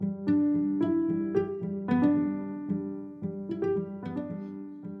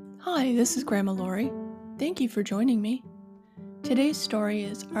Hi, this is Grandma Lori. Thank you for joining me. Today's story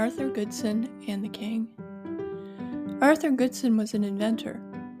is Arthur Goodson and the King. Arthur Goodson was an inventor.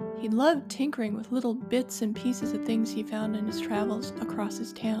 He loved tinkering with little bits and pieces of things he found in his travels across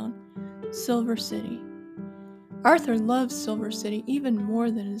his town, Silver City. Arthur loved Silver City even more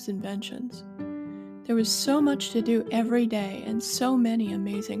than his inventions. There was so much to do every day and so many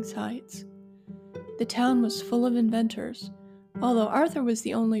amazing sights. The town was full of inventors, although Arthur was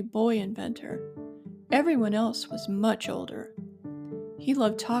the only boy inventor. Everyone else was much older. He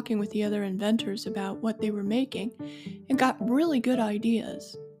loved talking with the other inventors about what they were making and got really good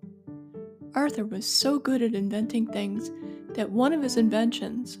ideas. Arthur was so good at inventing things that one of his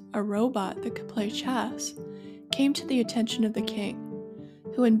inventions, a robot that could play chess, came to the attention of the king,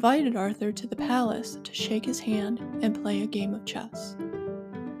 who invited Arthur to the palace to shake his hand and play a game of chess.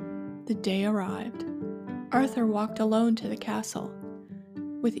 The day arrived. Arthur walked alone to the castle.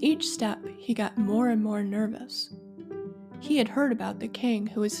 With each step, he got more and more nervous. He had heard about the king,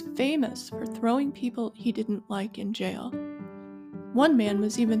 who was famous for throwing people he didn't like in jail. One man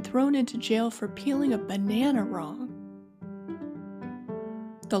was even thrown into jail for peeling a banana wrong.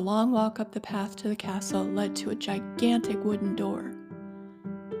 The long walk up the path to the castle led to a gigantic wooden door.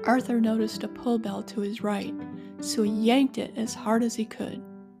 Arthur noticed a pull bell to his right, so he yanked it as hard as he could.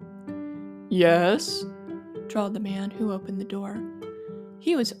 "Yes?" drawled the man who opened the door.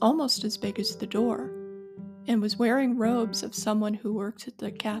 He was almost as big as the door, and was wearing robes of someone who worked at the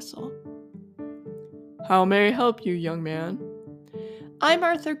castle. "How may I help you, young man?" "I'm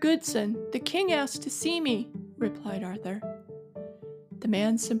Arthur Goodson. The king asked to see me," replied Arthur. The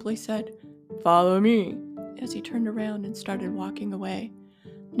man simply said, "Follow me," as he turned around and started walking away,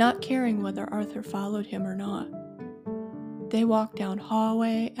 not caring whether Arthur followed him or not. They walked down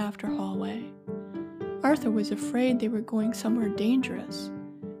hallway after hallway. Arthur was afraid they were going somewhere dangerous.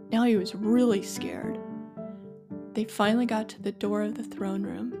 Now he was really scared. They finally got to the door of the throne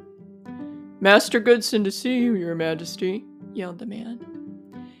room. "Master Goodson to see you, your majesty," yelled the man.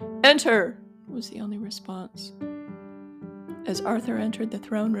 "Enter," was the only response. As Arthur entered the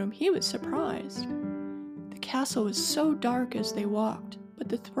throne room, he was surprised. The castle was so dark as they walked, but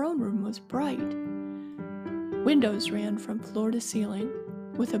the throne room was bright. Windows ran from floor to ceiling,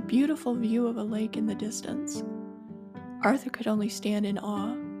 with a beautiful view of a lake in the distance. Arthur could only stand in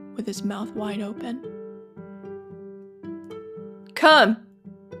awe, with his mouth wide open. "Come,"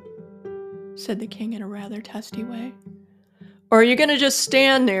 said the king in a rather testy way. "Or are you going to just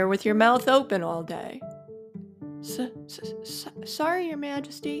stand there with your mouth open all day?" Sorry, your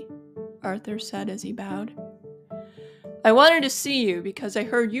majesty," Arthur said as he bowed. "I wanted to see you because I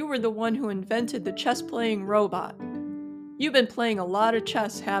heard you were the one who invented the chess-playing robot. You've been playing a lot of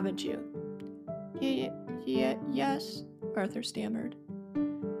chess, haven't you?" Yes, Arthur stammered.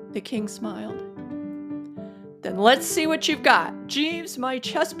 The king smiled. "Then let's see what you've got. Jeeves, my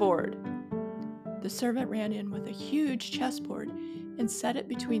chessboard." The servant ran in with a huge chessboard and set it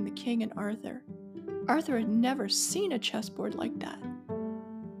between the king and Arthur. Arthur had never seen a chessboard like that.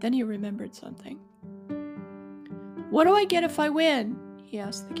 Then he remembered something. "What do I get if I win?" he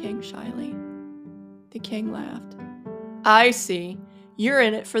asked the king shyly. The king laughed. "I see. You're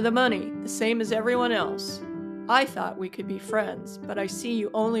in it for the money, the same as everyone else. I thought we could be friends, but I see you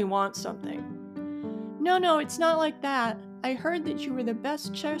only want something." No, it's not like that. I heard that you were the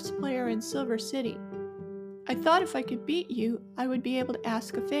best chess player in Silver City. I thought if I could beat you, I would be able to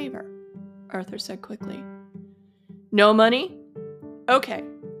ask a favor," Arthur said quickly. "No money? Okay.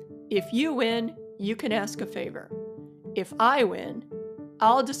 If you win, you can ask a favor. If I win,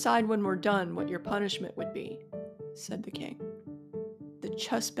 I'll decide when we're done what your punishment would be," said the king. The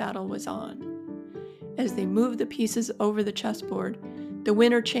chess battle was on. As they moved the pieces over the chessboard, the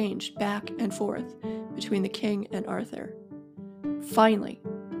winner changed back and forth between the king and Arthur. Finally,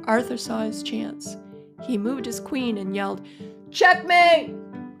 Arthur saw his chance. He moved his queen and yelled, "Checkmate!"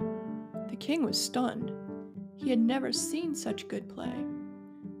 The king was stunned. He had never seen such good play.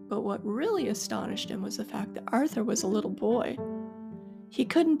 But what really astonished him was the fact that Arthur was a little boy. He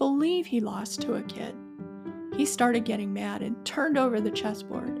couldn't believe he lost to a kid. He started getting mad and turned over the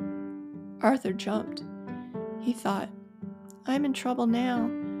chessboard. Arthur jumped. He thought, "I'm in trouble now.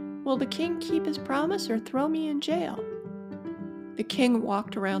 Will the king keep his promise or throw me in jail?" The king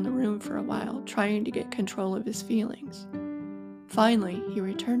walked around the room for a while, trying to get control of his feelings. Finally, he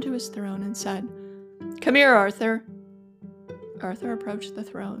returned to his throne and said, "Come here, Arthur." Arthur approached the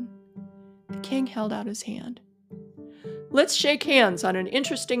throne. The king held out his hand. "Let's shake hands on an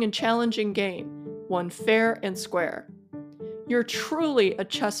interesting and challenging game, one fair and square. You're truly a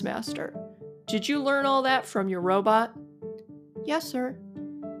chess master. Did you learn all that from your robot?" "Yes, sir."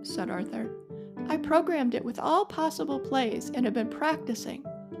 said Arthur. "I programmed it with all possible plays and have been practicing."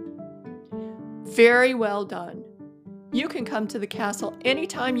 Very well done. You can come to the castle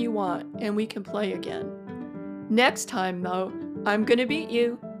anytime you want, and we can play again. Next time, though, I'm going to beat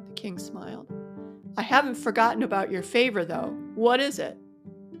you, the king smiled. I haven't forgotten about your favor, though. What is it?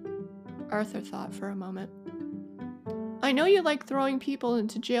 Arthur thought for a moment. "I know you like throwing people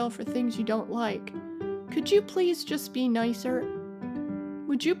into jail for things you don't like. Could you please just be nicer?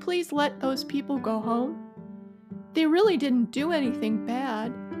 Would you please let those people go home? They really didn't do anything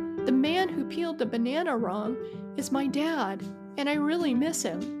bad. The man who peeled the banana wrong is my dad, and I really miss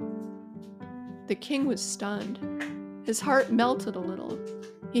him." The king was stunned. His heart melted a little.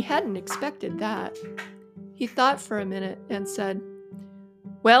 He hadn't expected that. He thought for a minute and said,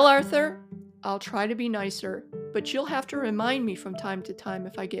 "Well, Arthur, I'll try to be nicer, but you'll have to remind me from time to time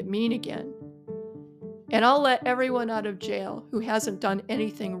if I get mean again. And I'll let everyone out of jail who hasn't done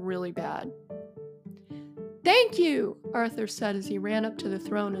anything really bad." "Thank you," Arthur said as he ran up to the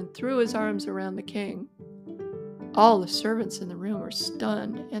throne and threw his arms around the king. All the servants in the room were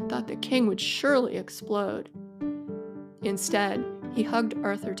stunned and thought the king would surely explode. Instead, he hugged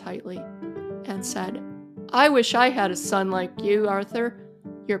Arthur tightly and said, "I wish I had a son like you, Arthur.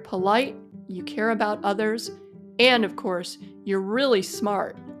 You're polite, you care about others, and of course, you're really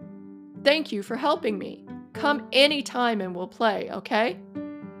smart. Thank you for helping me. Come anytime and we'll play, okay?"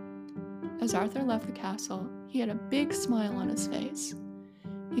 As Arthur left the castle, he had a big smile on his face.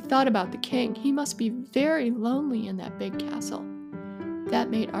 He thought about the king. He must be very lonely in that big castle. That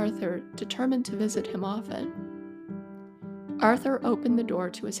made Arthur determined to visit him often. Arthur opened the door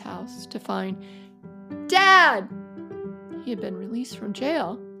to his house to find Dad! He had been released from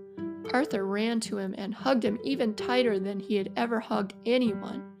jail. Arthur ran to him and hugged him even tighter than he had ever hugged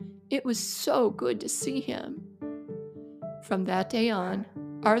anyone. It was so good to see him. From that day on,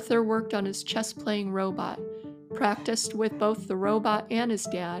 Arthur worked on his chess-playing robot, practiced with both the robot and his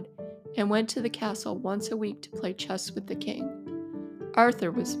dad, and went to the castle once a week to play chess with the king.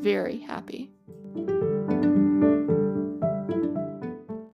 Arthur was very happy.